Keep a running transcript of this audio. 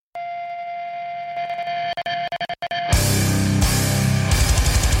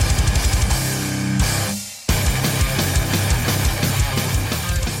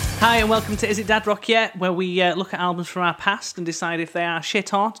Hi and welcome to Is It Dad Rock Yet, where we look at albums from our past and decide if they are shit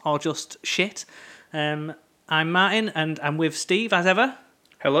hot or just shit. I'm Martin and I'm with Steve as ever.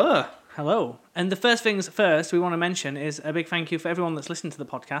 Hello. Hello. And the first things first we want to mention is a big thank you for everyone that's listened to the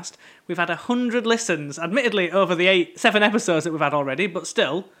podcast. We've had 100 listens, admittedly over the 7 episodes that we've had already, but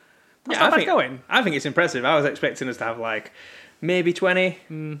still, that's not bad going. I think it's impressive. I was expecting us to have like maybe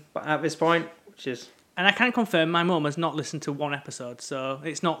 20 at this point, which is... And I can confirm my mum has not listened to one episode, so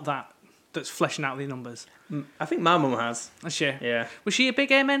it's not that's fleshing out the numbers. I think my mum has. Has she? Yeah. Was she a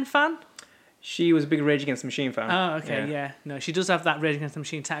big Amen fan? She was a big Rage Against the Machine fan. Oh, okay, yeah. No, she does have that Rage Against the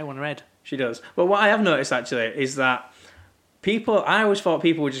Machine tattoo on her head. She does. But what I have noticed, actually, is that I always thought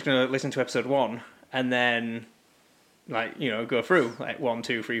people were just going to listen to episode 1 and then, go through, 1,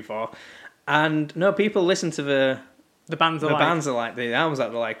 2, 3, 4. And, no, people listen to the bands the albums that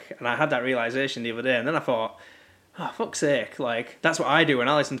they like. And I had that realisation the other day. And then I thought, oh, fuck's sake. That's what I do when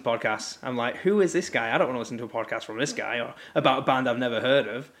I listen to podcasts. I'm like, who is this guy? I don't want to listen to a podcast from this guy or about a band I've never heard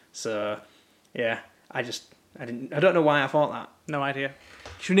of. So, yeah, I don't know why I thought that. No idea.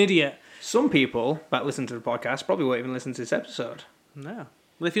 You're an idiot. Some people that listen to the podcast probably won't even listen to this episode. No.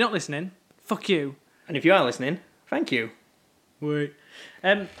 Well, if you're not listening, fuck you. And if you are listening, thank you. Wait.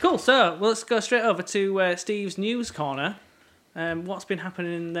 Cool. So let's go straight over to Steve's news corner. What's been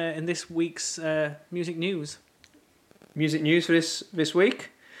happening in this week's music news? Music news for this week?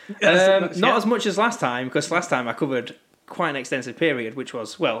 Yes, not as much as last time, because last time I covered quite an extensive period, which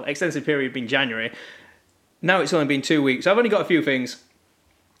was, extensive period being January. Now it's only been 2 weeks. I've only got a few things.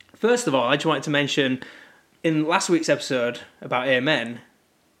 First of all, I just wanted to mention, in last week's episode about Amen,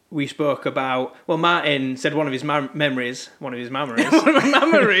 we spoke about... Well, Martin said one of his memories... One of his memory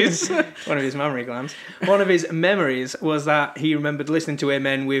glands. One of his memories was that he remembered listening to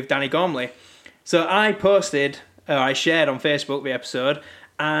Amen with Danny Gormley. So I shared on Facebook the episode,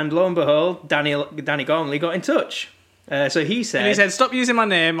 and lo and behold, Danny Gormley got in touch. So he said... stop using my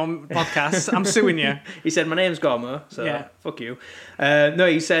name on podcasts, I'm suing you. He said, my name's Gormo, so yeah. Fuck you. No,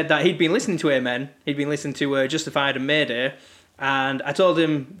 he said that he'd been listening to Amen, he'd been listening to Justified and Mayday, and I told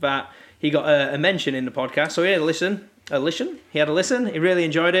him that he got a mention in the podcast, so he had a listen. He had a listen, he really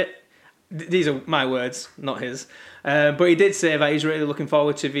enjoyed it. These are my words, not his. But he did say that he's really looking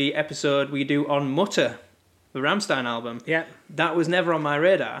forward to the episode we do on Mutter, the Rammstein album. Yeah. That was never on my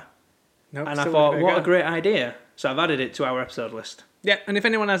radar. Nope, and I thought, what a great idea. So I've added it to our episode list. Yeah, and if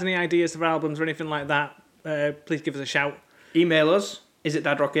anyone has any ideas for albums or anything like that, please give us a shout. Email us,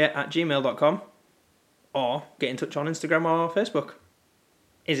 isitdadrockyet@gmail.com, or get in touch on Instagram or Facebook.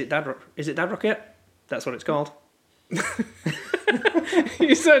 Is it Dad Rock Yet? That's what it's called.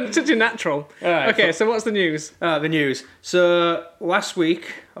 You sound such a natural. Right, okay, so what's the news? The news. So last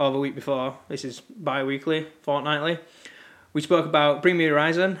week, or the week before, this is bi-weekly, fortnightly, we spoke about Bring Me the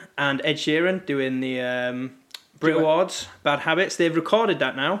Horizon and Ed Sheeran doing the Brit Awards, Bad Habits. They've recorded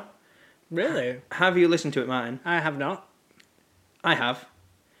that now. Really? Have you listened to it, Martin? I have not. I have.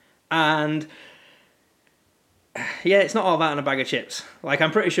 And yeah, it's not all that and a bag of chips.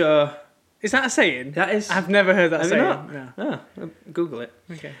 I'm pretty sure... Is that a saying? That is... I've never heard that saying. Not? No. Oh, Google it.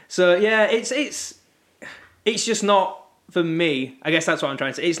 Okay. So yeah, it's just not for me. I guess that's what I'm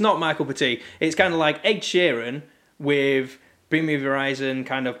trying to say. It's not my cup of tea. It's kind of like Ed Sheeran with Bring Me the Horizon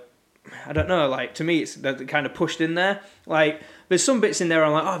kind of... I don't know, to me it's kind of pushed in there. There's some bits in there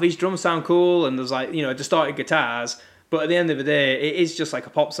I'm like, oh, these drums sound cool, and there's distorted guitars, but at the end of the day, it is just like a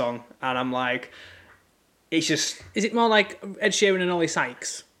pop song, and I'm like, it's just... Is it more like Ed Sheeran and Ollie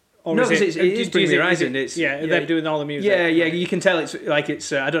Sykes? Or no, it is Bring Me the Horizon. They're doing all the music. Yeah, you can tell it's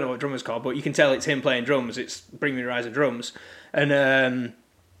I don't know what drummer's called, but you can tell it's him playing drums, it's Bring Me the Horizon drums, and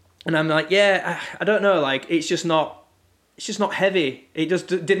I'm like, yeah, I don't know, it's just not heavy. It just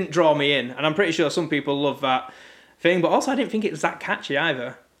didn't draw me in. And I'm pretty sure some people love that thing. But also, I didn't think it was that catchy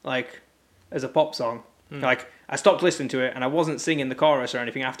either. As a pop song. I stopped listening to it and I wasn't singing the chorus or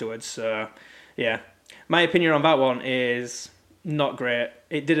anything afterwards. So, yeah. My opinion on that one is not great.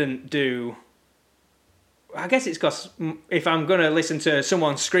 It didn't do... I guess it's because if I'm going to listen to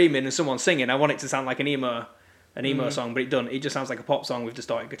someone screaming and someone singing, I want it to sound like an emo song. But it doesn't. It just sounds like a pop song with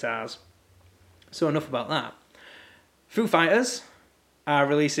distorted guitars. So enough about that. Foo Fighters are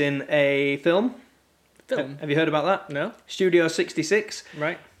releasing a film. Have you heard about that? No. Studio 66.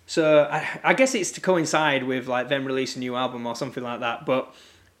 Right. So I guess it's to coincide with them releasing a new album or something like that. But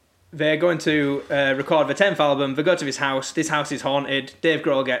they're going to record the 10th album. They go to his house. This house is haunted. Dave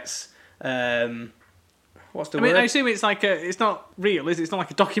Grohl gets... what's the word? I assume it's it's not real, is it? It's not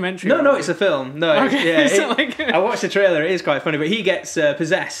like a documentary. No, it's a film. No, okay. I watched the trailer. It is quite funny. But he gets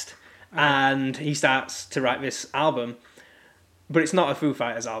possessed. And he starts to write this album. but it's not a Foo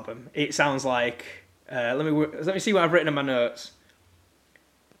Fighters album. It sounds like let me see what I've written in my notes.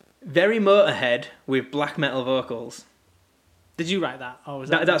 Very Motorhead with black metal vocals. Did you write that? Or was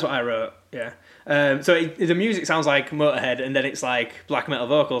that That's what I wrote. Yeah. So the music sounds like Motorhead, and then it's like black metal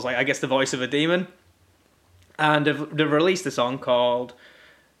vocals, like I guess the voice of a demon. And they've released a song called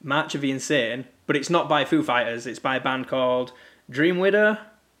March of the Insane, but it's not by Foo Fighters. It's by a band called Dream Widow,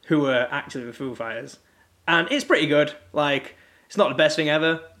 who are actually the Foo Fighters, and it's pretty good. Like, it's not the best thing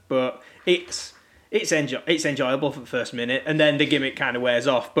ever, but it's enjoyable for the first minute, and then the gimmick kind of wears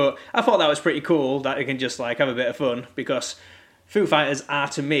off. But I thought that was pretty cool that they can just like have a bit of fun, because Foo Fighters are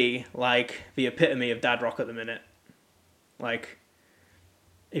to me like the epitome of dad rock at the minute. Like,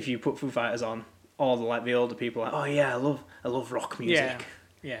 if you put Foo Fighters on, all the older people are like, oh yeah, I love rock music.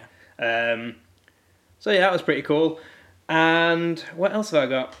 Yeah. So yeah, that was pretty cool. And what else have I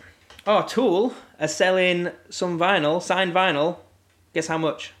got? Oh, Tool are selling some vinyl, signed vinyl. Guess how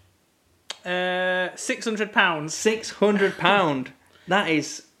much? £600. £600. That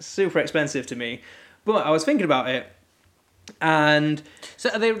is super expensive to me. But I was thinking about it, and so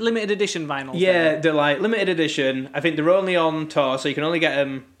are they limited edition vinyls? Yeah, they're like limited edition. I think they're only on tour, so you can only get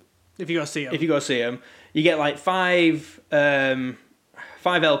them if you go see them. You get like five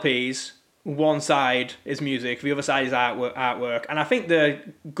LPs. One side is music, the other side is artwork, and I think they're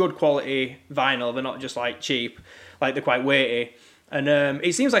good quality vinyl. They're not just like cheap, like they're quite weighty, and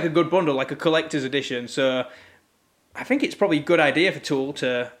it seems like a good bundle, like a collector's edition. So I think it's probably a good idea for Tool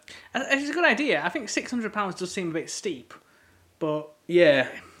to. It's a good idea. I think £600 does seem a bit steep, but yeah,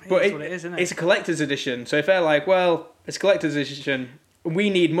 but what it is, isn't it? It's a collector's edition. So if they're like, well, it's a collector's edition,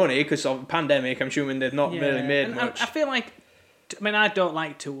 we need money because of the pandemic. I'm assuming they've not really made much. I feel like, I don't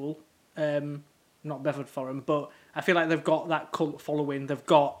like Tool. Not Bedford Forum, but I feel like they've got that cult following. They've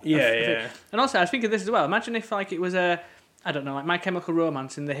got yeah. And also, I was thinking this as well. Imagine if like it was like My Chemical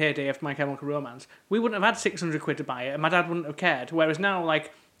Romance in the heyday of My Chemical Romance. We wouldn't have had £600 to buy it, and my dad wouldn't have cared. Whereas now,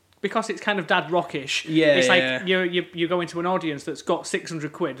 like, because it's kind of dad rockish, it's like you go into an audience that's got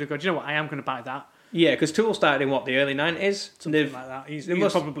 £600. They go, do you know what? I am going to buy that. Yeah, because Tool started in the early 90s? Something like that. He's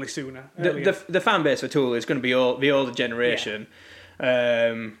probably sooner. The fan base for Tool is going to be the older generation.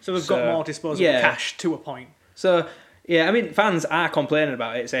 Yeah. So they've got more disposable cash to a point. So, yeah, I mean, fans are complaining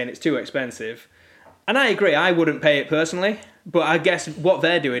about it, saying it's too expensive. And I agree, I wouldn't pay it personally. But I guess what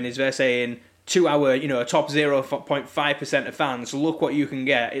they're doing is they're saying to our, top 0.5% of fans, look what you can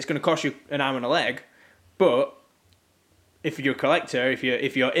get. It's going to cost you an arm and a leg. But if you're a collector, if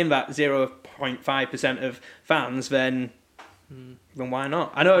you're in that 0.5% of fans, then why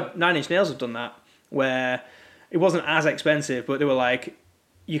not? I know Nine Inch Nails have done that, where it wasn't as expensive, but they were like,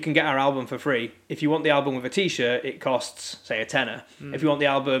 you can get our album for free. If you want the album with a t-shirt, it costs, say, a tenner. If you want the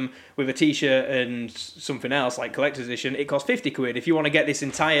album with a t-shirt and something else, like collector's edition, it costs £50. If you want to get this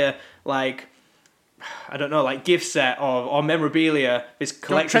entire, like, I don't know, like gift set or memorabilia, this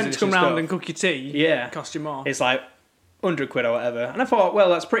collector's edition Trent to come round and cook your tea, it cost you more. It's like £100 or whatever. And I thought, well,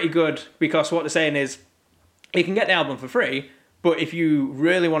 that's pretty good, because what they're saying is, you can get the album for free, but if you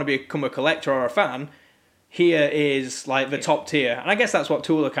really want to become a collector or a fan, here is like the top tier, and I guess that's what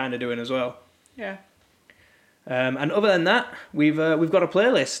Tool are kind of doing as well. Yeah. And other than that, we've got a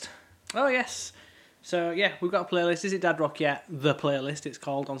playlist. Oh yes. So yeah, we've got a playlist. Is it Dad Rock Yet? The playlist. It's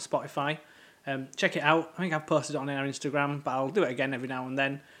called on Spotify. Check it out. I think I've posted it on our Instagram, but I'll do it again every now and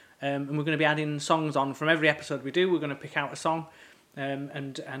then. And we're going to be adding songs on from every episode we do. We're going to pick out a song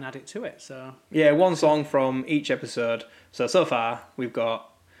and add it to it. So yeah, one song from each episode. So far we've got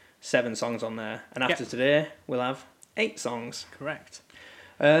 7 songs on there, and after today we'll have 8 songs. Correct.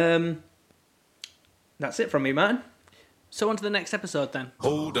 That's it from me, man. So on to the next episode then.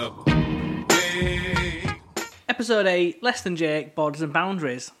 Hold up. Hey. Episode 8, Less Than Jake, Borders and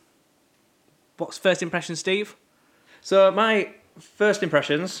Boundaries. What's first impression, Steve? So my first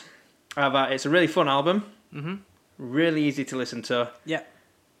impressions are that it's a really fun album. Mm-hmm. Really easy to listen to. Yeah.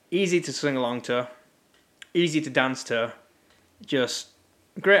 Easy to sing along to. Easy to dance to. Just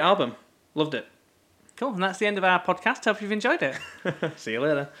great album. Loved it. Cool, and that's the end of our podcast. Hope you've enjoyed it. See you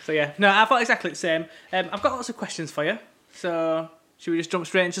later. So yeah, no, I thought exactly the same. I've got lots of questions for you. So should we just jump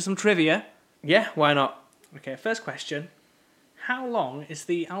straight into some trivia? Yeah, why not? Okay, first question. How long is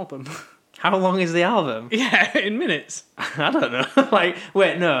the album? How long is the album? Yeah, in minutes. I don't know.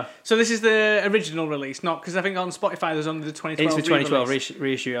 Wait, no. So this is the original release, not because I think on Spotify there's only the 2012 It's the 2012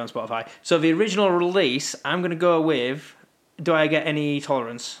 reissue on Spotify. So the original release, I'm going to go with, do I get any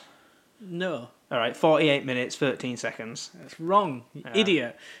tolerance? No. All right, 48 minutes, 13 seconds. That's wrong, you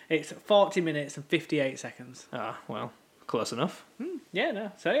idiot. It's 40 minutes and 58 seconds. Ah, well, close enough. Yeah,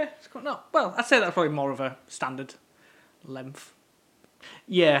 no. So yeah, it's quite not. Well, I'd say that's probably more of a standard length.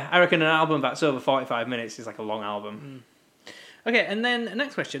 Yeah, I reckon an album that's over 45 minutes is like a long album. Okay, and then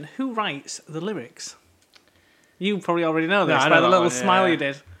next question: who writes the lyrics? You probably already know this I by know the that little one, smile yeah. you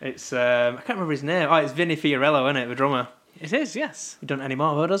did. It's I can't remember his name. Oh, it's Vinny Fiorello, isn't it? The drummer. It is, yes. He doesn't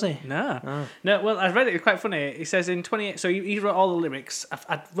anymore, though, does he? No. Oh. No, well, I read it. It's quite funny. He says in 28... So he wrote all the lyrics,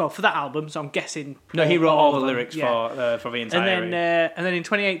 well, for that album, so I'm guessing... No, he wrote all the of them, lyrics yeah. for the entire... And then in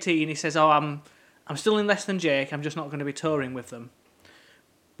 2018, he says, I'm still in Less Than Jake, I'm just not going to be touring with them.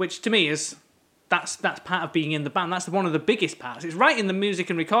 Which, to me, is... That's part of being in the band. That's one of the biggest parts. It's writing the music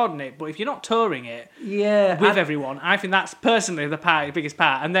and recording it, but if you're not touring it with everyone, I think that's personally the biggest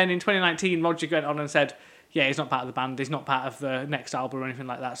part. And then in 2019, Roger went on and said... Yeah, he's not part of the band. He's not part of the next album or anything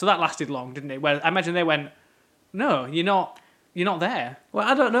like that. So that lasted long, didn't it? Well, I imagine they went, no, you're not there. Well,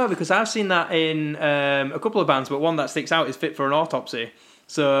 I don't know, because I've seen that in a couple of bands, but one that sticks out is Fit for an Autopsy.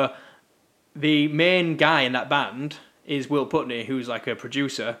 So the main guy in that band is Will Putney, who's like a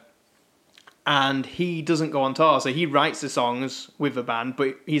producer, and he doesn't go on tour. So he writes the songs with the band,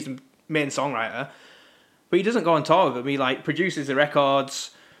 but he's the main songwriter. But he doesn't go on tour with them. He like produces the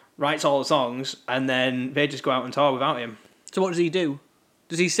records, writes all the songs, and then they just go out and tour without him. So what does he do?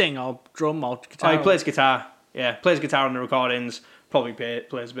 Does he sing or drum or guitar? Oh, he plays guitar. Yeah, plays guitar on the recordings. Probably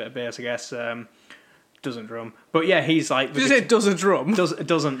plays a bit of bass, I guess. Doesn't drum, but yeah, he's like. Did you say doesn't drum?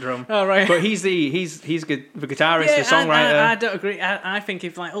 Doesn't drum. Oh right. But he's the guitarist, yeah, the songwriter. I don't agree. I think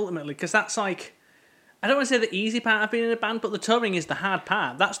if like ultimately, because that's like, I don't want to say the easy part of being in a band, but the touring is the hard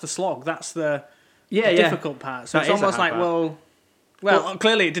part. That's the slog. That's the difficult part. So That it's is the almost hard like part. Well,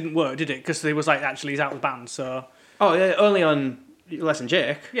 clearly it didn't work, did it? Because he was like, actually, he's out of the band, so... Oh, yeah, only on Less Than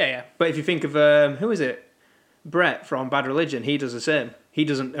Jake. Yeah. But if you think of, who is it? Brett from Bad Religion, he does the same. He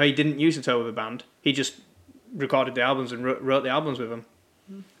didn't use to tour with a band. He just recorded the albums and wrote the albums with them.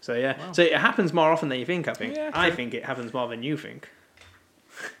 So, yeah. Wow. So it happens more often than you think, I think. Yeah, I true. think it happens more than you think.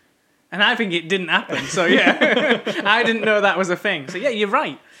 And I think it didn't happen, so yeah. I didn't know that was a thing. So, yeah, you're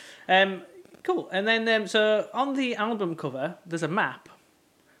right. Cool. And then, so on the album cover, there's a map.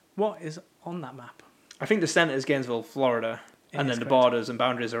 What is on that map? I think the centre is Gainesville, Florida, and then the correct. borders and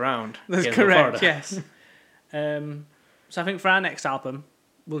boundaries around. That's Gainesville, correct, Florida. yes. So I think for our next album,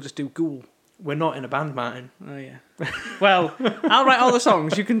 we'll just do Ghoul. We're not in a band, Martin. Oh, yeah. Well, I'll write all the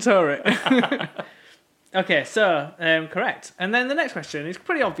songs, you can tour it. Okay, so, correct. And then the next question is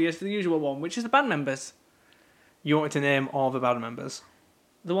pretty obvious, the usual one, which is the band members. You want me to name all the band members?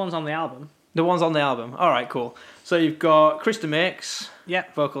 The ones on the album. The ones on the album. All right, cool. So you've got Krista Makes,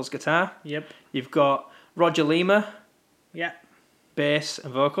 Yep. vocals, guitar. Yep. You've got Roger Lima, Yep. bass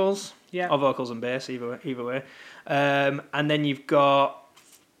and vocals. Yep. Or vocals and bass, either way. And then you've got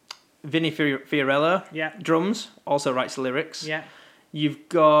Vinny Fiorello, Yep. drums, also writes the lyrics. Yep. You've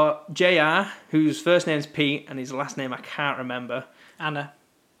got JR, whose first name's Pete, and his last name I can't remember. Anna.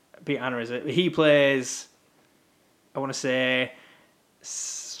 Pete Anna, is it? He plays, I want to say,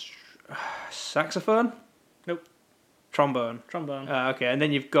 saxophone? Nope. Trombone. Trombone. Okay, and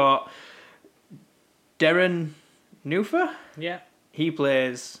then you've got Darren Newfer. Yeah. He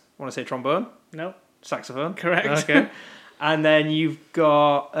plays, I want to say trombone, Nope. saxophone. Correct. Okay. And then you've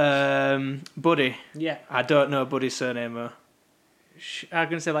got Buddy. Yeah. I don't know Buddy's surname though. I'm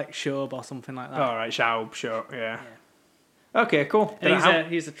going to say like Shob or something like that. All right, Schaub, sure, yeah. Okay, cool. And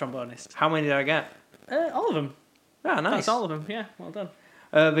he's the trombonist. How many did I get? All of them. Ah, nice. That's all of them. Yeah, well done.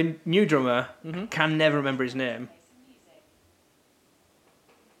 The new drummer Mm-hmm. can never remember his name.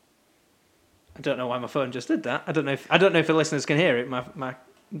 I don't know why my phone just did that. I don't know if the listeners can hear it. My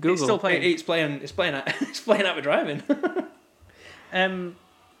Google. It's still playing. It's playing. It's playing out with driving. Can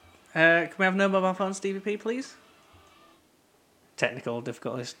we have no mobile phones, Stevie P, please? Technical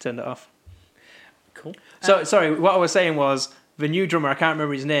difficulties. Turned it off. Cool. So sorry. What I was saying was the new drummer. I can't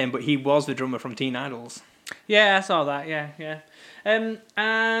remember his name, but he was the drummer from Teen Idols. Yeah, I saw that. Yeah. And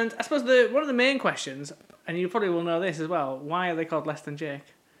I suppose one of the main questions, and you probably will know this as well. Why are they called Less Than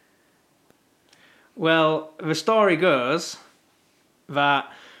Jake? Well, the story goes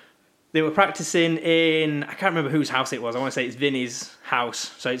that they were practicing in, I can't remember whose house it was. I want to say it's Vinny's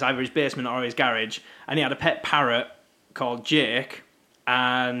house. So it's either his basement or his garage. And he had a pet parrot called Jake.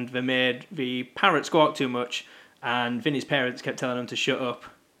 And they made the parrot squawk too much. And Vinny's parents kept telling him to shut up.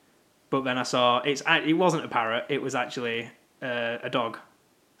 But then I saw, it wasn't a parrot. It was actually a dog.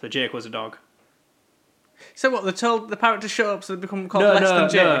 So Jake was a dog. So what, they told the parrot to shut up so they become called Less Than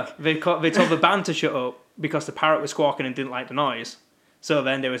Jake? No. They told the band to shut up because the parrot was squawking and didn't like the noise. So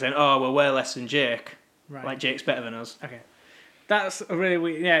then they were saying, oh, well, we're less than Jake. Right. Like Jake's better than us. Okay. That's a really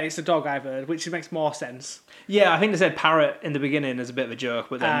weird... Yeah, it's a dog I've heard, which makes more sense. Yeah, I think they said parrot in the beginning as a bit of a joke,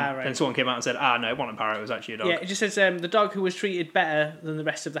 but then, right. then someone came out and said, no, it wasn't a parrot, it was actually a dog. Yeah, it just says the dog who was treated better than the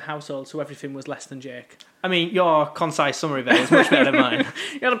rest of the household, so everything was less than Jake. I mean, your concise summary there is much better than mine.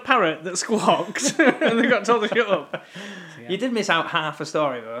 You had a parrot that squawked, and they got told to shut up. So, yeah. You did miss out half a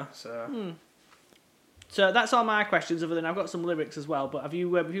story, though, so... So that's all my questions, other than I've got some lyrics as well, but have you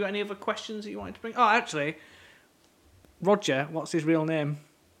got any other questions that you wanted to bring? Oh, actually, Roger, what's his real name?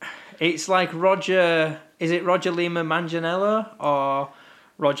 It's like Roger... Is it Roger Lima Manganiello or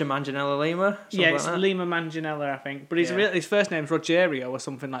Roger Manganiello Lima? Yeah, Like it's that? Lima Manganiello, I think. But Yeah. his first name's Rogerio or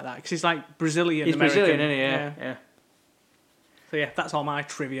something like that, because he's like Brazilian He's American. Brazilian, isn't he? Yeah. So yeah, that's all my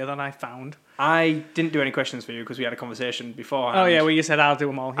trivia that I found. I didn't do any questions for you because we had a conversation before. Oh yeah, well you said I'll do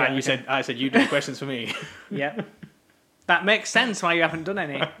them all. Yeah, And you said, I said you do questions for me. Yeah. That makes sense why you haven't done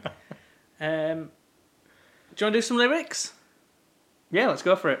any. Do you want to do some lyrics? Yeah, let's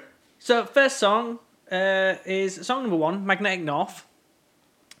go for it. So first song is song number 1, Magnetic North.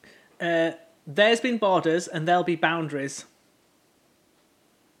 There's been borders and there'll be boundaries.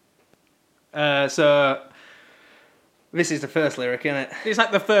 So this is the first lyric, isn't it? It's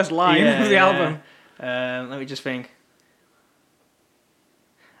like the first line of the album. Let me just think.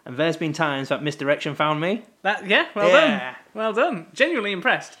 And there's been times that misdirection found me. Well done. Well done. Genuinely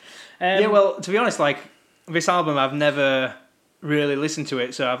impressed. Yeah, well, to be honest, like, this album, I've never really listened to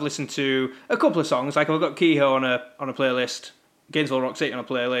it, so I've listened to a couple of songs. Like, I've got Kehoe on a playlist, Gainesville Rock City on a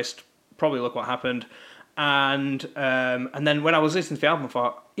playlist, Probably Look What Happened, and then when I was listening to the album, I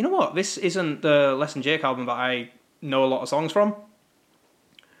thought, you know what, this isn't the Less Than Jake album that I know a lot of songs from.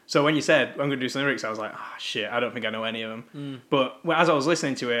 So when you said, I'm going to do some lyrics, I was like, shit, I don't think I know any of them. But as I was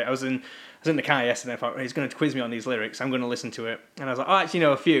listening to it, I was in the car yesterday, I thought, he's going to quiz me on these lyrics, I'm going to listen to it. And I was like, I actually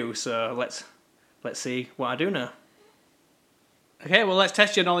know a few, so let's see what I do know. Okay, well, let's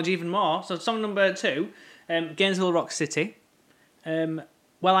test your knowledge even more. So song number 2, Gainesville Rock City.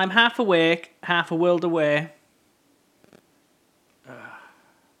 Well, I'm half awake, half a world away.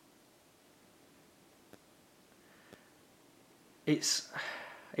 It's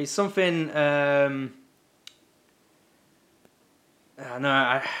something.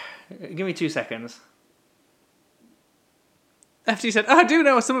 Give me 2 seconds. After you said, I do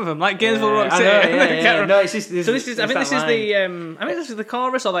know some of them, like Gainesville Rock City. No, it's just. So this is. I think this is the. I think this is the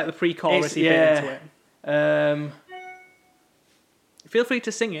chorus or like the pre-chorus you bit into it. Feel free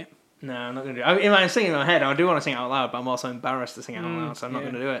to sing it. No, I'm not going to do it. I'm singing in my head. I do want to sing it out loud, but I'm also embarrassed to sing it out loud, so I'm not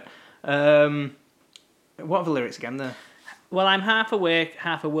going to do it. What are the lyrics again there? Well, I'm half awake,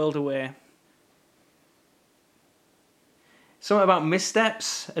 half a world away. Something about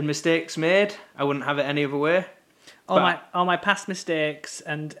missteps and mistakes made. I wouldn't have it any other way. All my past mistakes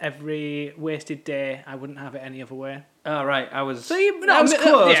and every wasted day, I wouldn't have it any other way. Oh, right. I was close, yeah, but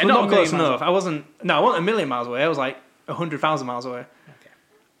not close enough. away. I wasn't a million miles away. I was like 100,000 miles away.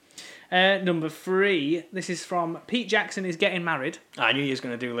 Okay. Number 3, this is from Pete Jackson is Getting Married. I knew you was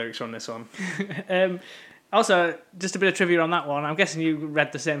going to do lyrics from this one. Also, just a bit of trivia on that one. I'm guessing you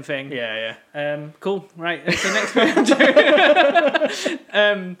read the same thing. Yeah. Cool. Right. So next bit.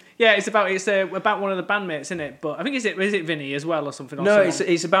 It's about one of the bandmates, isn't it? But I think is it Vinny as well or something? Or No,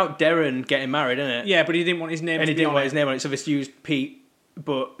 someone? it's about Darren getting married, isn't it? Yeah, but he didn't want his name. And to he be didn't on want it. his name on it, so this used Pete.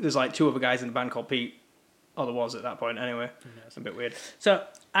 But there's like 2 other guys in the band called Pete. Or there was at that point, anyway. It's a bit weird. So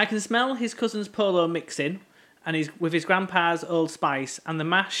I can smell his cousin's polo mixing, and he's with his grandpa's Old Spice and the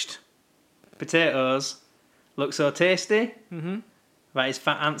mashed Potatoes look so tasty. That his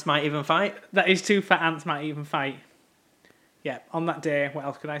fat ants might even fight. that his 2 fat ants might even fight. Yeah, on that day, what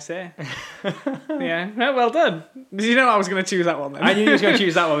else could I say? Yeah, well done. Did you know I was going to choose that one then? I knew you was going to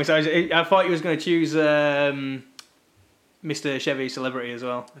choose that one, so I thought you was going to choose Mr. Chevy Celebrity as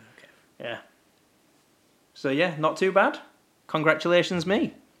well. Okay. Yeah. So yeah, not too bad. Congratulations,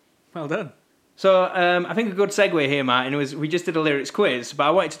 me. Well done. So I think a good segue here, Martin, was we just did a lyrics quiz, but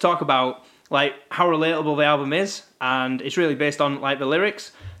I wanted to talk about like how relatable the album is, and it's really based on like the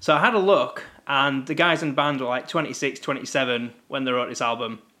lyrics. So I had a look, and the guys in the band were like 26, 27 when they wrote this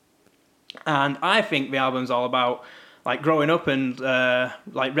album, and I think the album's all about like growing up and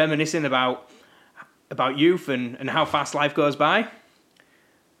like reminiscing about youth and how fast life goes by.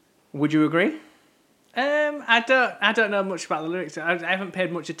 Would you agree? I don't know much about the lyrics. I haven't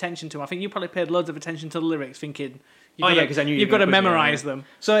paid much attention to them. I think you probably paid loads of attention to the lyrics, thinking, because I knew you've got to quiz me on memorise it. them.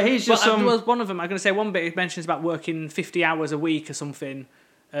 So here's just There was one of them. I'm going to say one bit. It mentions about working 50 hours a week or something,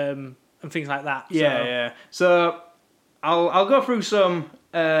 and things like that. Yeah. So I'll go through some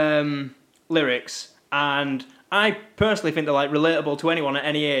lyrics, and I personally think they're like relatable to anyone at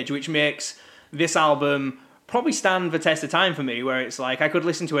any age, which makes this album probably stand the test of time for me, where it's like I could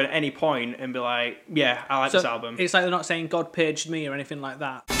listen to it at any point and be like, yeah, I like this album. It's like they're not saying God paged me or anything like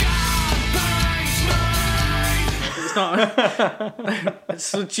that. It's not. It's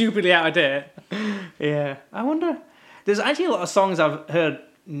stupidly out of date. Yeah, I wonder. There's actually a lot of songs I've heard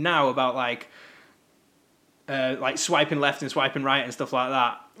now about like swiping left and swiping right and stuff like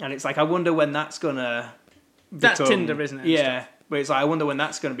that, and it's like I wonder when that's gonna. That's Tinder, isn't it? Yeah, but it's like I wonder when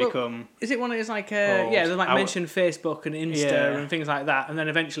that's gonna become. Is it one of those like they like mention Facebook and Insta and things like that, and then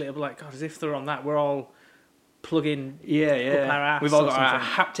eventually it'll be like, God, as if they're on that, we're all plugging up our ass. We've all got our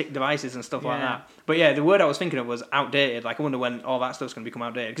haptic devices and stuff like that. But yeah, the word I was thinking of was outdated. Like I wonder when all that stuff's going to become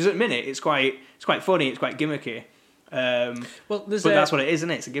outdated. Because at the minute it's quite funny, it's quite gimmicky. But that's what it is,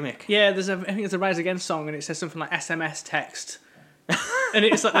 isn't it? It's a gimmick. Yeah, I think it's a Rise Against song, and it says something like SMS text, and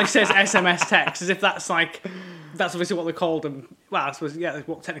it's like it says SMS text as if that's obviously what they called them. Well, I suppose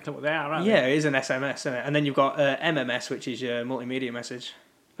technically what they are, right? Yeah, it is an SMS, isn't it? And then you've got MMS, which is your multimedia message.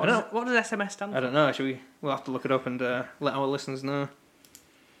 What does SMS stand for? I don't know. We'll have to look it up and let our listeners know.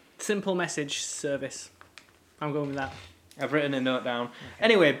 Simple message service. I'm going with that. I've written a note down.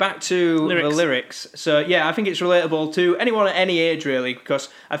 Anyway, back to the lyrics. So yeah, I think it's relatable to anyone at any age really, because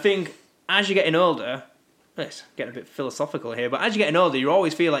I think as you're getting older, it's getting a bit philosophical here, but as you're getting older, you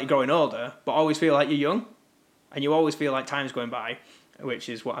always feel like you're growing older, but always feel like you're young, and you always feel like time's going by, which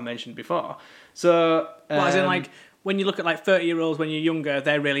is what I mentioned before. So, as in like when you look at like 30-year-olds when you're younger,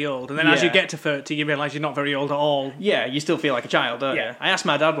 they're really old, and then as you get to 30, you realise you're not very old at all. Yeah, you still feel like a child, don't you? I asked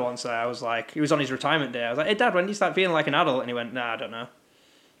my dad once. I was like, he was on his retirement day. I was like, "Hey, Dad, when do you start feeling like an adult?" And he went, "Nah, I don't know."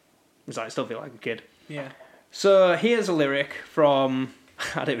 He was like, "I still feel like a kid." Yeah. So here's a lyric from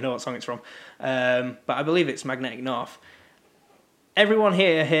I don't even know what song it's from, but I believe it's Magnetic North. Everyone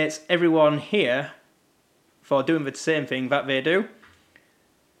here hates everyone here for doing the same thing that they do.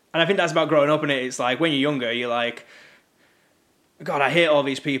 And I think that's about growing up, and it's like when you're younger, you're like, God, I hate all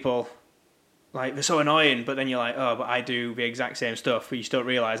these people. Like, they're so annoying. But then you're like, oh, but I do the exact same stuff, but you still don't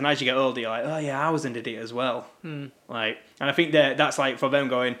realise. And as you get older, you're like, oh yeah, I was an idiot as well. Like, and I think that's like for them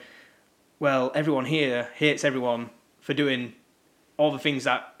going, well, everyone here hates everyone for doing all the things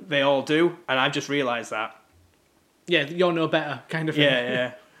that they all do, and I've just realised that. Yeah, you're no better, kind of thing.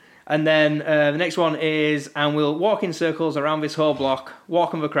 Yeah. And then the next one is, and we'll walk in circles around this whole block,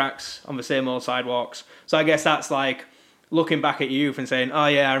 walk on the cracks on the same old sidewalks. So I guess that's like looking back at your youth and saying, oh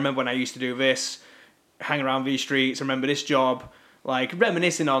yeah, I remember when I used to do this, hang around these streets, remember this job, like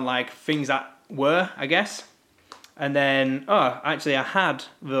reminiscing on like things that were, I guess. And then, actually I had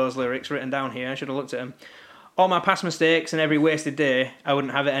those lyrics written down here, I should have looked at them. All my past mistakes and every wasted day, I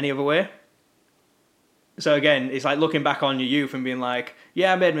wouldn't have it any other way. So again, it's like looking back on your youth and being like,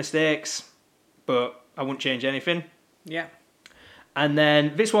 yeah, I made mistakes, but I wouldn't change anything. Yeah. And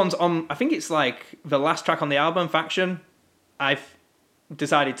then this one's on, I think it's like the last track on the album, Faction. I've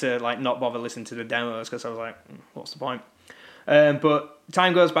decided to like not bother listening to the demos because I was like, what's the point? But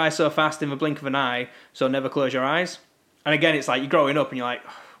time goes by so fast in the blink of an eye, so never close your eyes. And again, it's like you're growing up and you're like,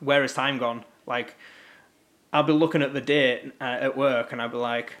 where has time gone? Like, I'll be looking at the date at work and I'll be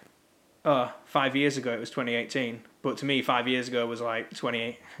like, 5 years ago it was 2018, but to me 5 years ago was like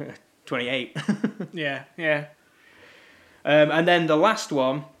 28. Yeah. And then the last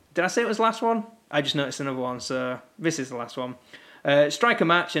one, did I say it was the last one? I just noticed another one, so this is the last one. Strike a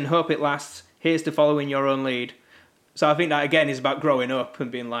match and hope it lasts. Here's to following your own lead. So I think that again is about growing up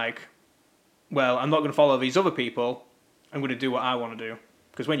and being like, well, I'm not going to follow these other people. I'm going to do what I want to do.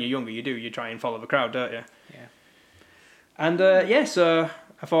 Because when you're younger, you try and follow the crowd, don't you? Yeah. And so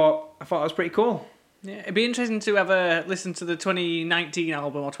I thought that was pretty cool. Yeah, it'd be interesting to ever listen to the 2019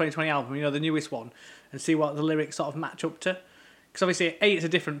 album or 2020 album, the newest one, and see what the lyrics sort of match up to. Because obviously, it's a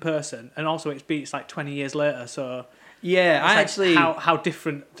different person, and also it's beats like 20 years later, so... Yeah, I actually... How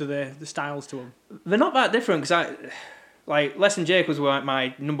different do the styles to them? They're not that different, because like, Less Than Jake was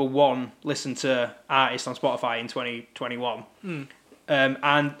my number one listened to artist on Spotify in 2021.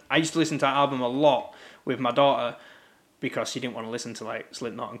 And I used to listen to that album a lot with my daughter, because she didn't want to listen to like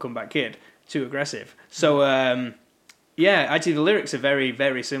Slipknot and Comeback Kid. Too aggressive. So, yeah, actually the lyrics are very,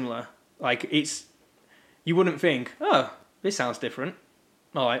 very similar. Like, you wouldn't think, oh, this sounds different.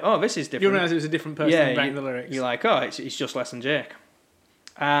 Or like, oh, this is different. You realise it was a different person writing the lyrics. You're like, oh, it's just Less Than Jake.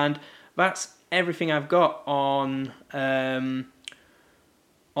 And that's everything I've got on the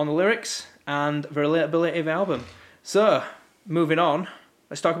lyrics and the relatability of the album. So, moving on,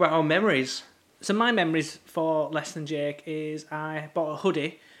 let's talk about our memories. So my memories for Less Than Jake is I bought a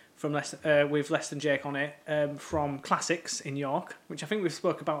hoodie from with Less Than Jake on it from Classics in York, which I think we've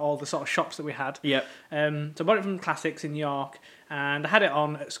spoke about all the sort of shops that we had. Yep. So I bought it from Classics in York, and I had it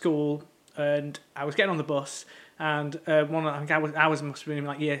on at school and I was getting on the bus, and I think I was must have been in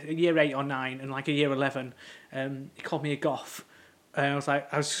like year 8 or 9, and like a year 11. He called me a goth, and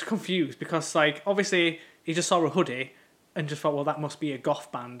I was just confused because like obviously he just saw a hoodie, and just thought, well, that must be a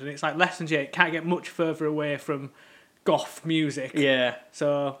goth band, and it's like Less Than Jake can't get much further away from goth music. Yeah.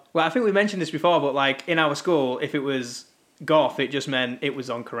 So Well, I think we mentioned this before, but like in our school, if it was goth, it just meant it was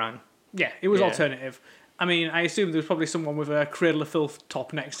on Kerrang. yeah, it was Yeah. alternative. I mean, I assume there was probably someone with a Cradle of Filth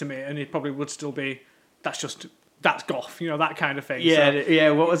top next to me, and it probably would still be. That's goth, that kind of thing. Yeah, So, yeah.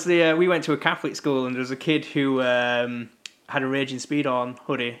 What was the? We went to a Catholic school, and there was a kid who had a Raging Speed on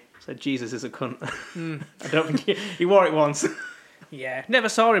hoodie. Said Jesus is a cunt. I don't think he wore it once. yeah, never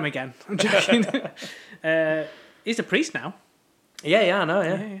saw him again. I'm joking. He's a priest now. Yeah, I know.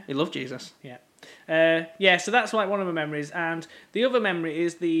 Yeah. He loved Jesus. Yeah. So that's like one of my memories, and the other memory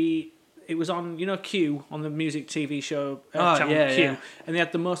is it was on Q on the music TV show channel Q, yeah. and they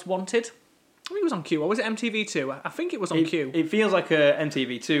had The Most Wanted. I think it was on Q, or was it MTV2? I think it was on Q. It feels like a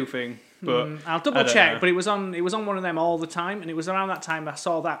MTV2 thing, but I'll double check. But it was on one of them all the time, and it was around that time I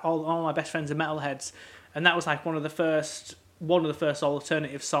saw that all my best friends are metalheads, and that was like one of the first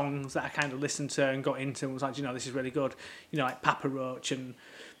alternative songs that I kind of listened to and got into, and was like, this is really good. Like Papa Roach and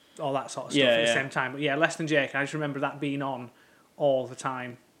all that sort of stuff at the same time. But yeah, Less Than Jake, I just remember that being on all the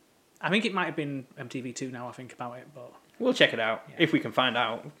time. I think it might have been MTV2 now I think about it, but we'll check it out if we can find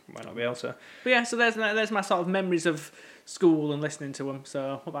out. Might not be able to. But yeah, so there's my sort of memories of school and listening to them.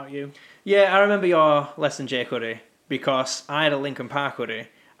 So what about you? Yeah, I remember your Less Than Jake hoodie because I had a Linkin Park hoodie,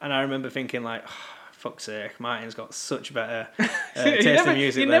 and I remember thinking like, oh, fuck's sake, Martin's got such better taste in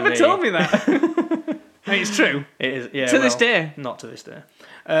music. You than never me. told me that. I mean, it's true. It is, yeah. To this day. Not to this day.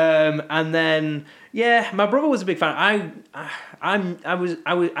 And then, yeah, my brother was a big fan. I'm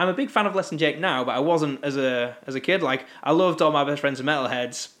a big fan of Less Than Jake now, but I wasn't as a kid. Like, I loved All My Best Friends Are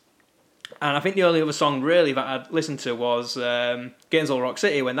Metalheads, and I think the only other song really that I'd listened to was Gainesville Rock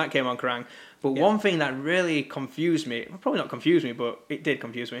City when that came on Kerrang. But one thing that really confused me, probably not confused me, but it did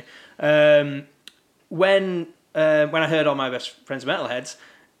confuse me, when I heard All My Best Friends Are Metalheads,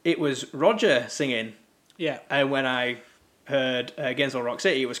 it was Roger singing. Yeah. And when I heard Gainesville Rock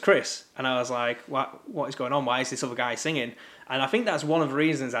City, it was Chris. And I was like, what is going on? Why is this other guy singing? And I think that's one of the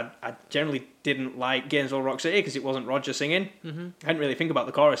reasons I generally didn't like Gainesville Rock City, because it wasn't Roger singing. Mm-hmm. I didn't really think about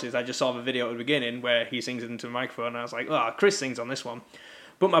the choruses. I just saw the video at the beginning where he sings it into the microphone. And I was like, Chris sings on this one.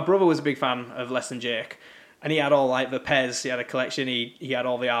 But my brother was a big fan of Less Than Jake. And he had all like the Pez, he had a collection, he had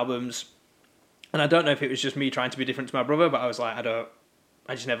all the albums. And I don't know if it was just me trying to be different to my brother, but I was like,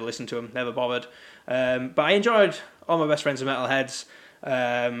 I just never listened to him, never bothered. But I enjoyed All My Best Friends Are Metalheads,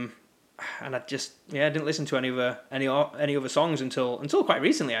 and I just didn't listen to any other songs until quite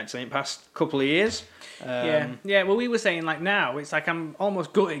recently, actually, in the past couple of years. Yeah. Well, we were saying like now it's like I'm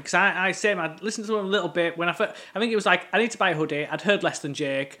almost gutted because I'd listened to them a little bit when I think it was like I need to buy a hoodie. I'd heard Less Than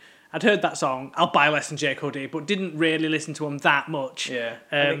Jake. I'd heard that song, I'll buy Less Than Jake hoodie, but didn't really listen to them that much. Yeah.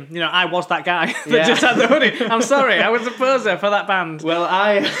 I was that guy that just had the hoodie. I'm sorry, I was a poser for that band. Well,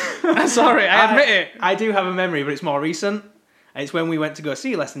 I'm sorry, I admit it. I do have a memory, but it's more recent. It's when we went to go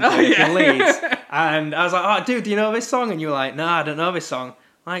see Less Than Jake in Leeds. And I was like, dude, do you know this song? And you were like, no, I don't know this song.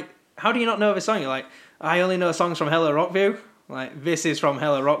 Like, how do you not know this song? You're like, I only know songs from Hello Rockview. Like, this is from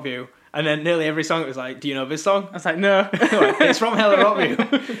Hello Rockview. And then nearly every song it was like, do you know this song? I was like, no. It's from Hello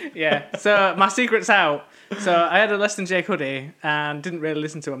Rockview. Yeah, so my secret's out. So I had a Less Than Jake hoodie and didn't really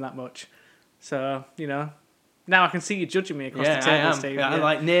listen to him that much. So, now I can see you judging me across the table, I am. Steve. Yeah, I'm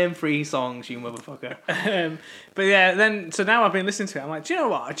like, name 3 songs, you motherfucker. But yeah, so now I've been listening to it. I'm like, do you know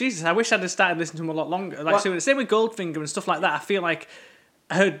what? Jesus, I wish I'd have started listening to him a lot longer. Like, so same with Goldfinger and stuff like that. I feel like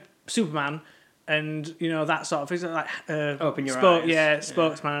I heard Superman and, that sort of thing. Like, Open Your Eyes.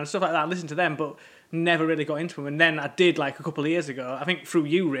 Spokesman and stuff like that. I listened to them, but never really got into them. And then I did, like, a couple of years ago. I think through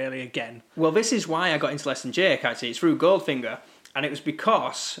you, really, again. Well, this is why I got into Less Than Jake, actually. It's through Goldfinger. And it was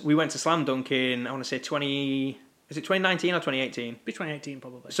because we went to Slam Dunk in, I want to say 2019 or 2018? Be 2018,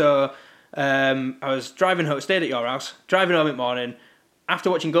 probably. So I was driving home, stayed at your house, driving home in the morning.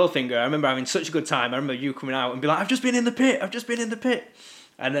 After watching Goldfinger, I remember having such a good time. I remember you coming out and be like, I've just been in the pit.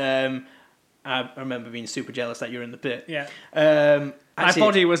 And I remember being super jealous that you were in the pit. Yeah. Actually, my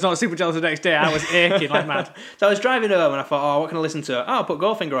body was not super jealous the next day. I was aching like mad. So I was driving home and I thought, what can I listen to? I'll put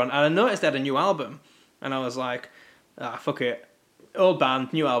Goldfinger on. And I noticed they had a new album. And I was like, fuck it. Old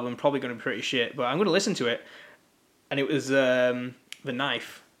band, new album, probably going to be pretty shit, but I'm going to listen to it. And it was The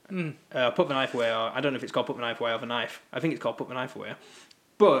Knife. Put the Knife Away, or I don't know if it's called Put the Knife Away or The Knife. I think it's called Put the Knife Away.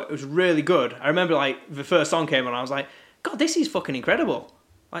 But it was really good. I remember, like, the first song came on, I was like, God, this is fucking incredible.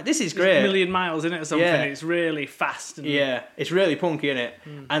 Like, this is a great. million miles in it or something. Yeah. It's really fast. And Yeah, it's really punky, innit?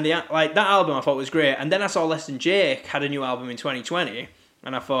 And that album I thought was great. And then I saw Less Than Jake had a new album in 2020,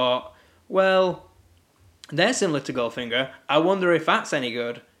 and I thought, well, they're similar to Goldfinger. I wonder if that's any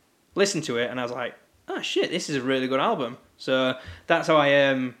good. Listened to it, and I was like, oh shit, this is a really good album. So that's how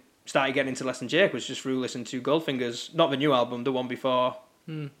I started getting into Less Than Jake, was just through listening to Goldfinger's, not the new album, the one before.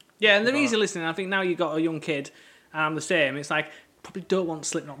 Yeah, and they're easy listening. I think now you've got a young kid, and I'm the same. It's like, probably don't want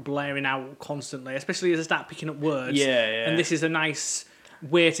Slipknot blaring out constantly, especially as I start picking up words. Yeah. And this is a nice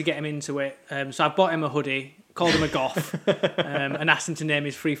way to get him into it. So I bought him a hoodie, called him a goth, and asked him to name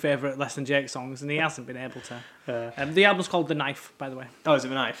his 3 favourite Less Than Jake songs, and he hasn't been able to. The album's called The Knife, by the way. Oh, is it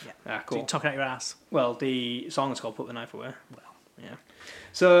The Knife? Yeah. Ah, So cool. you talk it out your ass. Well, the song is called Put the Knife Away. Well, yeah.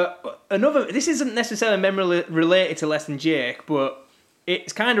 So, this isn't necessarily memory related to Less Than Jake, but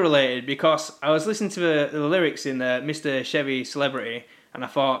it's kind of related because I was listening to the lyrics in Mr. Chevy Celebrity, and I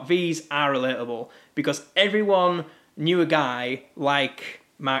thought, these are relatable because everyone knew a guy like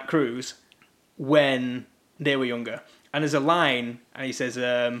Mark Cruz when they were younger. And there's a line, and he says,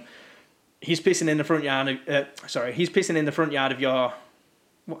 he's pissing in the front yard he's pissing in the front yard of your...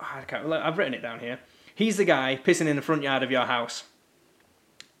 I've written it down here. He's the guy pissing in the front yard of your house.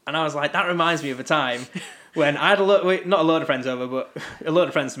 And I was like, that reminds me of a time when I had not a load of friends over, but a load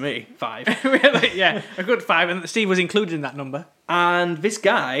of friends to me, 5. Yeah, a good 5, and Steve was included in that number. And this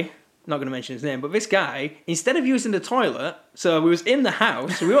guy, not going to mention his name, but this guy, instead of using the toilet, so we was in the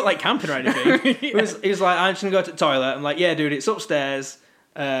house, so we weren't like camping or anything. He was like, I'm just going to go to the toilet. I'm like, yeah, dude, it's upstairs.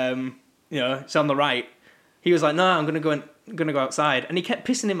 It's on the right. He was like, no, I'm going to go outside. And he kept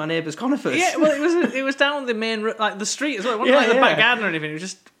pissing in my neighbour's conifers. Yeah, well, it was down the main, like the street as well. It wasn't like the back garden or anything. It was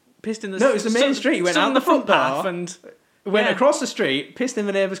just pissed in the... No, it was the main street. He went out the front door, and... went across the street, pissed in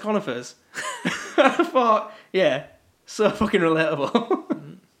the neighbour's conifers. I thought, yeah, so fucking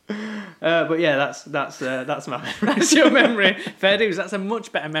relatable. But yeah, that's my memory. That's your memory. Fair dues. That's a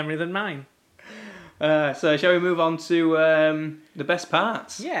much better memory than mine. So shall we move on to the best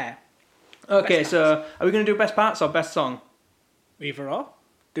parts? Yeah. Okay, Best so are we going to do best parts or best song? Either or.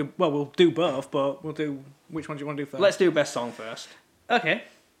 We'll do both, but we'll do... Which one do you want to do first? Let's do best song first. Okay.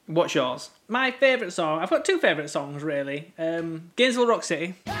 What's yours? My favourite song... I've got 2 favourite songs, really. Gainesville Rock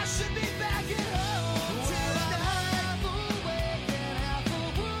City.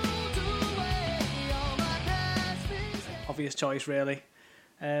 Obvious choice, really.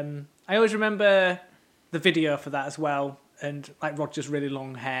 I always remember the video for that as well, and like Roger's really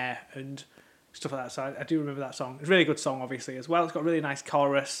long hair and stuff like that. So I do remember that song. It's a really good song, obviously, as well. It's got a really nice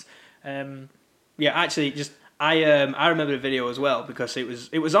chorus. Yeah, actually, I remember the video as well because it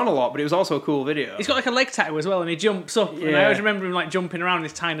was on a lot, but it was also a cool video. He's got like a leg tattoo as well, and he jumps up. And I always remember him like jumping around in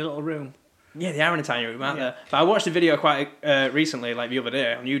his tiny little room. Yeah, they are in a tiny room, aren't they? But I watched the video quite recently, like the other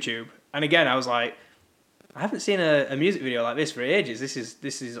day on YouTube, and again I was like, I haven't seen a music video like this for ages. This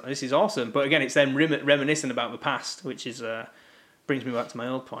is awesome. But again, it's then reminiscent about the past, which is brings me back to my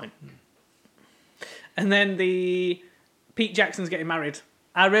old point. And then the Pete Jackson's Getting Married.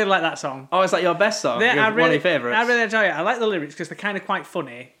 I really like that song. Oh, is that your best song? One of your favourites? I really enjoy it. I like the lyrics because they're kind of quite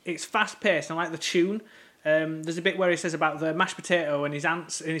funny. It's fast-paced, and I like the tune. There's a bit where he says about the mashed potato and his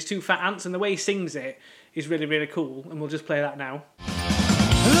ants and his 2 fat ants, and the way he sings it is really, really cool, and we'll just play that now. The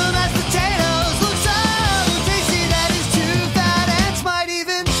mashed potatoes look so tasty that his 2 fat ants might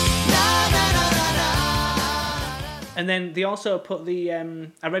even... And then they also put the...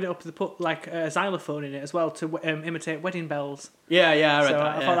 I read it up, they put like a xylophone in it as well to imitate wedding bells. Yeah, I read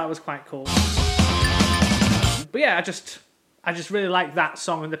that. I thought that was quite cool. But yeah, I just really like that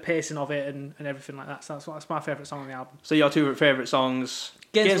song and the pacing of it and everything like that. So that's my favourite song on the album. So your 2 favourite songs?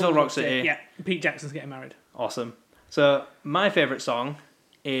 Gainesville Rock City. Yeah, Pete Jackson's Getting Married. Awesome. So my favourite song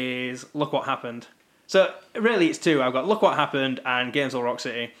is Look What Happened. So really it's 2. I've got Look What Happened and Gainesville Rock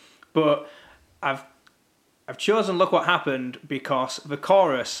City. But I've chosen Look What Happened because the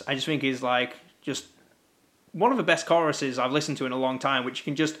chorus I just think is like just one of the best choruses I've listened to in a long time, which you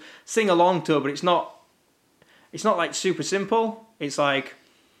can just sing along to, but it's not like super simple. It's like,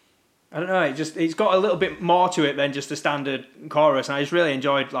 I don't know, it's got a little bit more to it than just a standard chorus, and I just really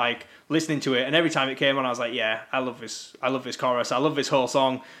enjoyed like listening to it, and every time it came on I was like, yeah, I love this chorus, I love this whole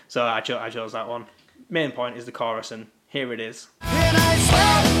song, so I chose that one. Main point is the chorus, and here it is. And I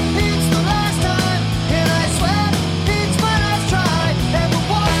swear it's the last time, and I swear it's my last try, and we're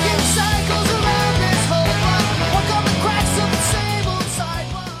walking cycles around this whole block, walk on the cracks of the same old